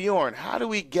 Father Bjorn, how do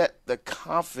we get the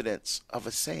confidence of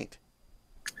a saint?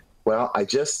 Well, I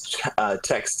just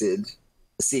texted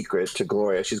the secret to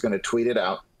Gloria. She's going to tweet it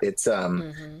out. It's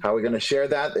how we're going to share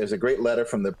that. There's a great letter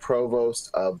from the provost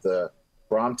of the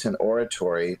Brompton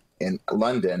Oratory in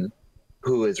London,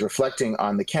 who is reflecting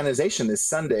on the canonization this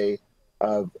Sunday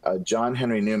of John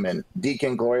Henry Newman.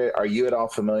 Deacon Gloria, are you at all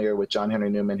familiar with John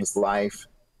Henry Newman, his life,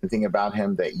 anything about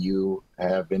him that you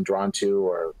have been drawn to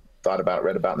or thought about,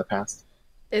 read about in the past?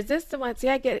 Is this the one? See,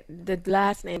 I get the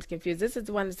last names confused. This is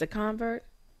the one that's a convert?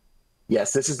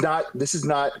 Yes, this is not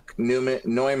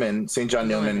Neumann, St. John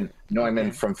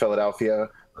Neumann from Philadelphia,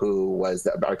 who was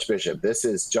the Archbishop. This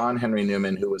is John Henry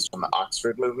Newman, who was from the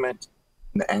Oxford movement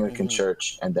in the Anglican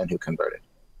Church, and then who converted.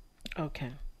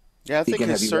 Okay. Yeah, I think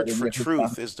his search for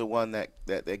truth is the one that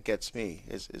gets me,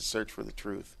 his search for the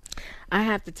truth. I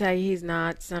have to tell you, he's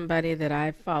not somebody that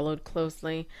I followed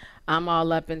closely. I'm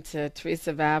all up into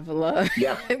Teresa of Avila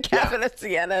and Catherine of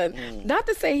Siena. Not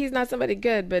to say he's not somebody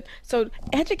good, but so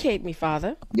educate me,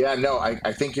 Father. Yeah, no,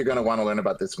 I think you're going to want to learn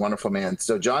about this wonderful man.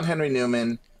 So John Henry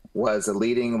Newman was a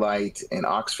leading light in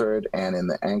Oxford and in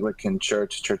the Anglican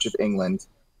Church, Church of England.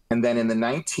 And then in the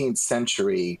 19th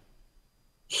century,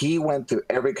 he went through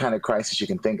every kind of crisis you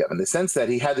can think of, in the sense that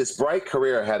he had this bright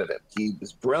career ahead of him. He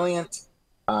was brilliant,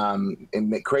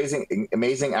 amazing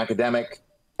academic,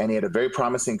 and he had a very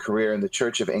promising career in the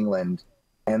Church of England.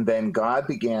 And then God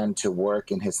began to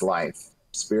work in his life,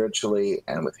 spiritually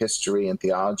and with history and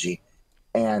theology.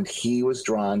 And he was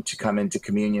drawn to come into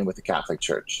communion with the Catholic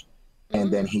Church. And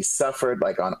then he suffered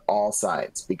like on all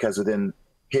sides, because within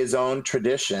his own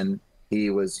tradition, he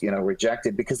was,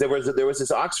 rejected, because there was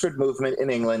this Oxford movement in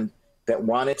England that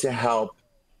wanted to help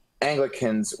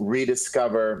Anglicans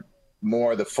rediscover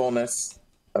more the fullness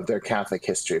of their Catholic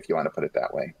history, if you want to put it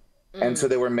that way. And so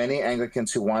there were many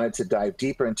Anglicans who wanted to dive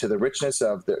deeper into the richness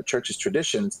of the church's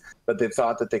traditions, but they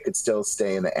thought that they could still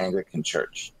stay in the Anglican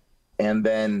Church. And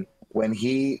then when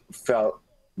he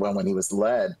was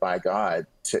led by God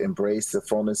to embrace the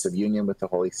fullness of union with the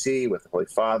Holy See, with the Holy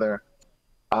Father,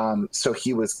 so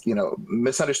he was,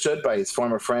 misunderstood by his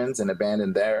former friends and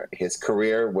abandoned there. His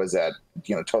career was at,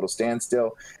 total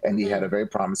standstill, and he had a very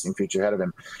promising future ahead of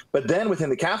him. But then within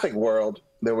the Catholic world,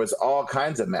 there was all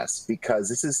kinds of mess, because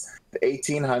this is the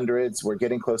 1800s. We're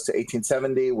getting close to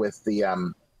 1870 with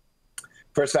the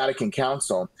First Vatican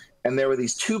Council. And there were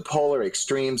these two polar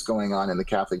extremes going on in the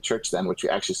Catholic Church then, which we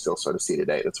actually still sort of see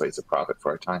today. That's why he's a prophet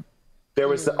for our time. There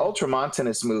was the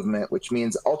Ultramontanist movement, which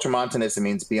means Ultramontanism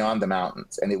means beyond the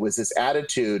mountains. And it was this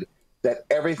attitude that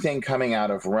everything coming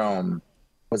out of Rome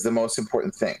was the most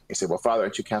important thing. You say, well, Father,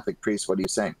 aren't you Catholic priest? What are you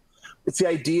saying? It's the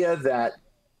idea that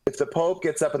if the Pope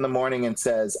gets up in the morning and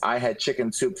says, I had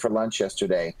chicken soup for lunch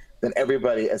yesterday, then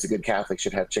everybody as a good Catholic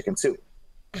should have chicken soup.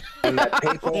 And that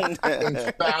papal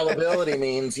infallibility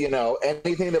means,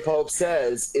 anything the Pope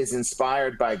says is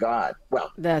inspired by God.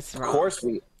 Well, that's of course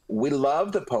we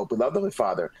love the Pope, we love the Holy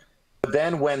Father. But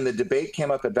then when the debate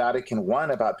came up at Vatican I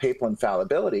about papal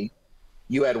infallibility,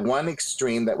 you had one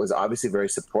extreme that was obviously very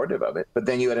supportive of it, but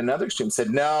then you had another extreme that said,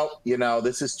 no,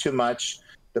 this is too much.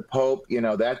 The Pope,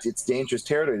 it's dangerous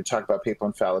territory to talk about papal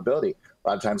infallibility. A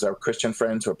lot of times our Christian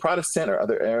friends who are Protestant or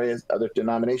other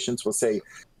denominations will say,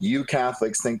 you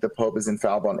Catholics think the Pope is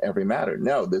infallible in every matter.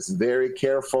 No, there's very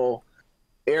careful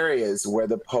areas where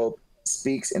the Pope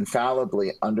speaks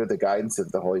infallibly under the guidance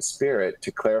of the Holy Spirit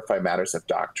to clarify matters of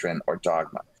doctrine or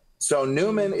dogma. So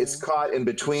Newman is caught in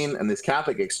between in this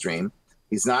Catholic extreme.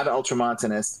 He's not an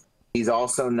Ultramontanist. He's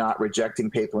also not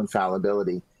rejecting papal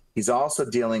infallibility. He's also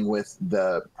dealing with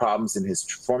the problems in his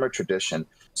former tradition.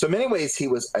 So in many ways, he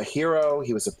was a hero.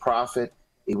 He was a prophet.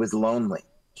 He was lonely.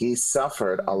 He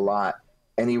suffered a lot.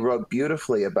 And he wrote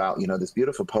beautifully about, this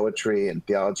beautiful poetry and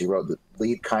theology. He wrote the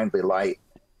Lead Kindly Light.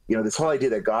 This whole idea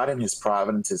that God in his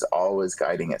providence is always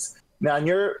guiding us. Now, in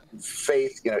your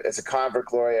faith, as a convert,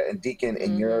 Gloria, and deacon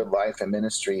in your life and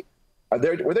ministry,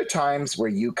 were there times where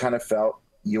you kind of felt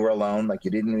you were alone, like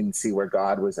you didn't even see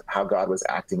how God was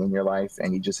acting in your life,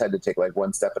 and you just had to take like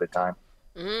one step at a time?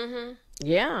 Mm-hmm.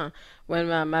 Yeah. When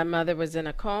my mother was in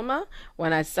a coma,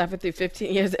 when I suffered through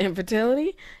 15 years of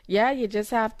infertility, yeah, you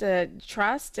just have to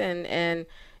trust and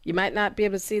you might not be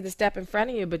able to see the step in front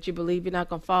of you, but you believe you're not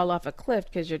going to fall off a cliff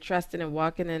because you're trusting and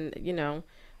walking in,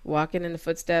 walking in the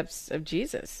footsteps of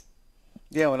Jesus.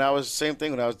 Yeah, when I was same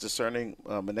thing when I was discerning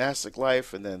monastic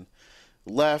life, and then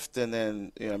left, and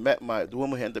then met the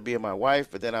woman who ended up being my wife,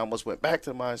 but then I almost went back to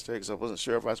the monastery because I wasn't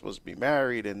sure if I was supposed to be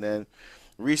married, and then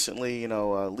recently,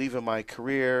 leaving my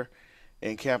career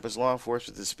in campus law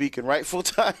enforcement to speaking right full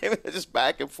time, just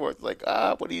back and forth, like,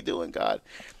 what are you doing, God?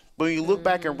 But when you look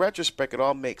back in retrospect, it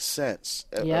all makes sense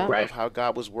of how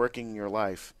God was working in your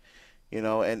life, and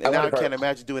now I can't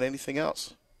imagine doing anything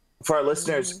else. For our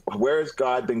listeners, where has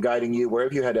God been guiding you? Where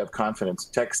have you had to have confidence?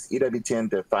 Text EWTN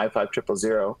to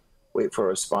 55000. Wait for a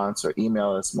response, or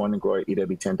email us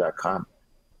morningglory@ewtn.com.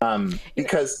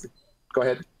 Because, go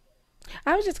ahead.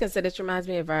 I was just going to say, this reminds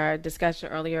me of our discussion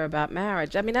earlier about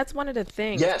marriage. I mean, that's one of the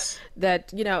things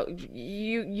that,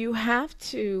 you have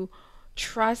to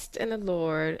trust in the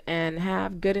Lord and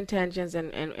have good intentions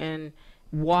and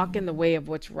walk in the way of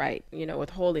what's right, with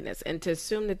holiness, and to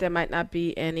assume that there might not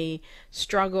be any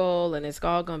struggle and it's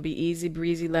all going to be easy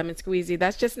breezy, lemon squeezy.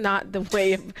 That's just not the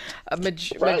way of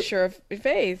mature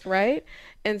faith, right?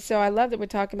 And so I love that we're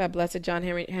talking about Blessed John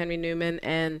Henry Newman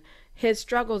and his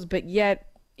struggles, but yet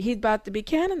he's about to be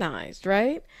canonized,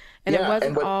 right? And it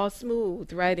wasn't all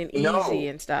smooth, right, and easy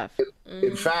and stuff.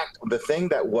 In fact, the thing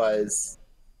that was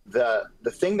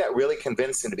the thing that really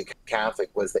convinced him to become Catholic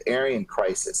was the Arian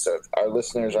crisis. So if our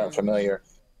listeners aren't familiar,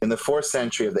 in the 4th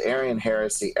century of the Arian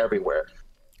heresy everywhere,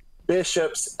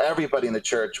 bishops, everybody in the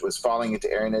church was falling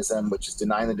into Arianism, which is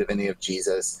denying the divinity of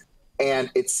Jesus. And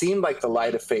it seemed like the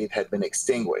light of faith had been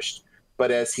extinguished.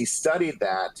 But as he studied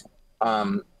that,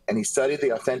 and he studied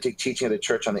the authentic teaching of the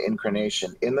church on the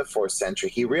incarnation in the 4th century,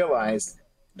 he realized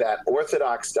that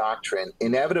Orthodox doctrine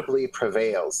inevitably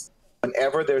prevails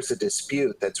whenever there's a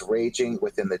dispute that's raging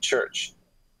within the church.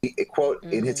 Quote,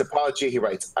 in his apology, he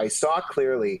writes, "I saw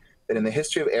clearly that in the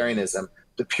history of Arianism,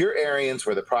 the pure Arians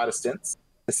were the Protestants,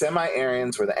 the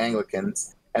semi-Arians were the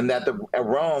Anglicans, and that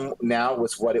Rome now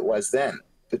was what it was then.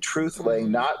 The truth lay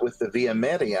not with the Via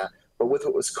Media, but with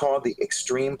what was called the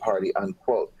extreme party,"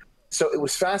 unquote. So it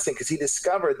was fascinating because he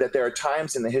discovered that there are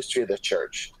times in the history of the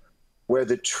church where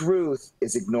the truth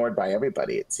is ignored by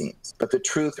everybody, it seems. But the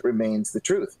truth remains the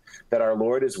truth, that our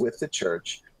Lord is with the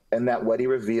church, and that what he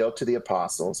revealed to the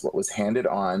apostles, what was handed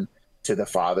on to the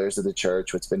fathers of the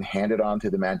church, what's been handed on to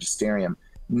the magisterium,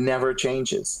 never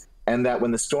changes. And that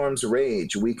when the storms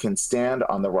rage, we can stand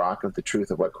on the rock of the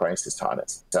truth of what Christ has taught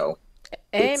us. So,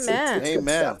 amen. It's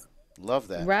Amen. Love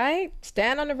that. Right?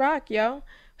 Stand on the rock, yo.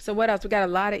 So what else? We got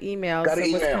a lot of emails.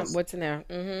 What's in there?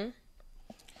 Mm-hmm.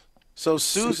 So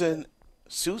Susan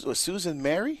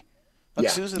Mary?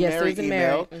 Susan Mary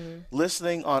emailed,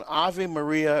 listening on Ave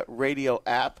Maria radio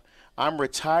app. I'm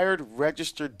retired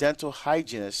registered dental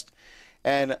hygienist,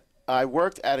 and I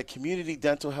worked at a community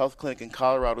dental health clinic in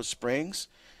Colorado Springs,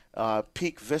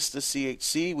 Peak Vista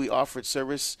CHC. We offered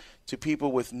service to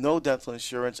people with no dental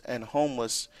insurance and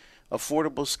homeless,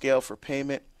 affordable scale for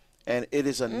payment, and it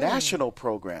is a national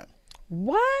program.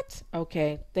 What?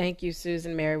 Okay. Thank you,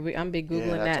 Susan Mary. I'm be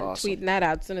Googling that and awesome. tweeting that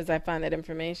out as soon as I find that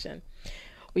information.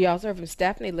 We also heard from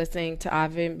Stephanie listening to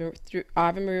Ave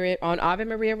Maria on Ave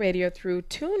Maria Radio through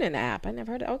TuneIn app. I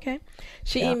never heard it. Okay.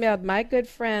 She emailed, "My good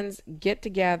friends get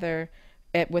together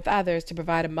with others to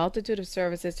provide a multitude of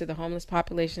services to the homeless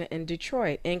population in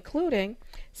Detroit, including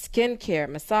skincare,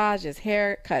 massages,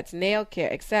 haircuts, nail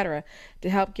care, etc., to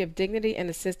help give dignity and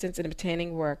assistance in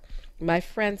obtaining work. My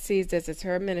friend sees this as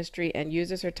her ministry and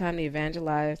uses her time to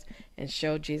evangelize and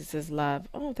show Jesus' love."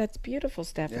 Oh, that's beautiful,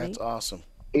 Stephanie. Yeah, that's awesome.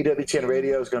 EWTN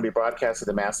Radio is going to be broadcasting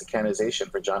the Mass of Canonization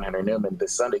for John Henry Newman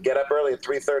this Sunday. Get up early at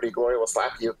 3:30. Gloria will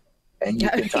slap you, and you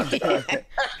can talk to God.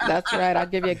 That's right. I'll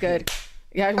give you a good...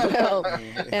 Yeah, I will.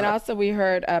 And also we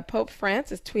heard Pope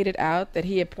Francis tweeted out that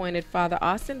he appointed Father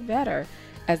Austin Vetter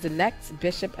as the next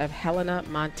Bishop of Helena,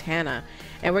 Montana.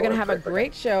 And we're going to have a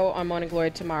great show on Morning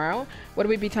Glory tomorrow. What do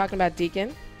we be talking about,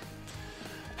 Deacon?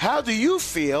 How do you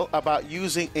feel about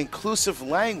using inclusive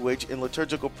language in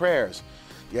liturgical prayers?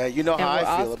 Yeah, you know how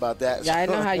I feel about that. Yeah, I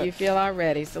know how you feel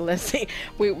already. So let's see.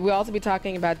 We'll also be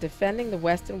talking about defending the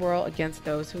Western world against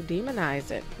those who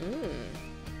demonize it.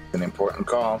 An important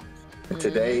call. And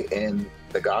today in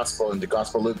the Gospel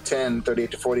Luke 10,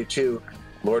 38-42,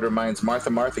 Lord reminds Martha,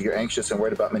 Martha, you're anxious and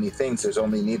worried about many things. There's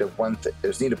only need of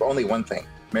there's need of only one thing.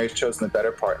 Mary's chosen the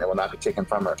better part, and it will not be taken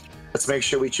from her. Let's make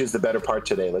sure we choose the better part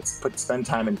today. Let's spend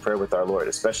time in prayer with our Lord,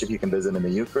 especially if you can visit in the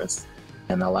Eucharist,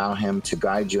 and allow him to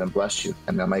guide you and bless you.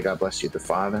 And may God bless you, the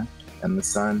Father, and the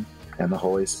Son, and the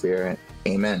Holy Spirit.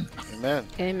 Amen. Amen.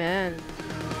 Amen.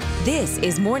 This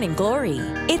is Morning Glory.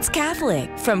 It's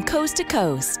Catholic from coast to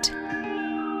coast.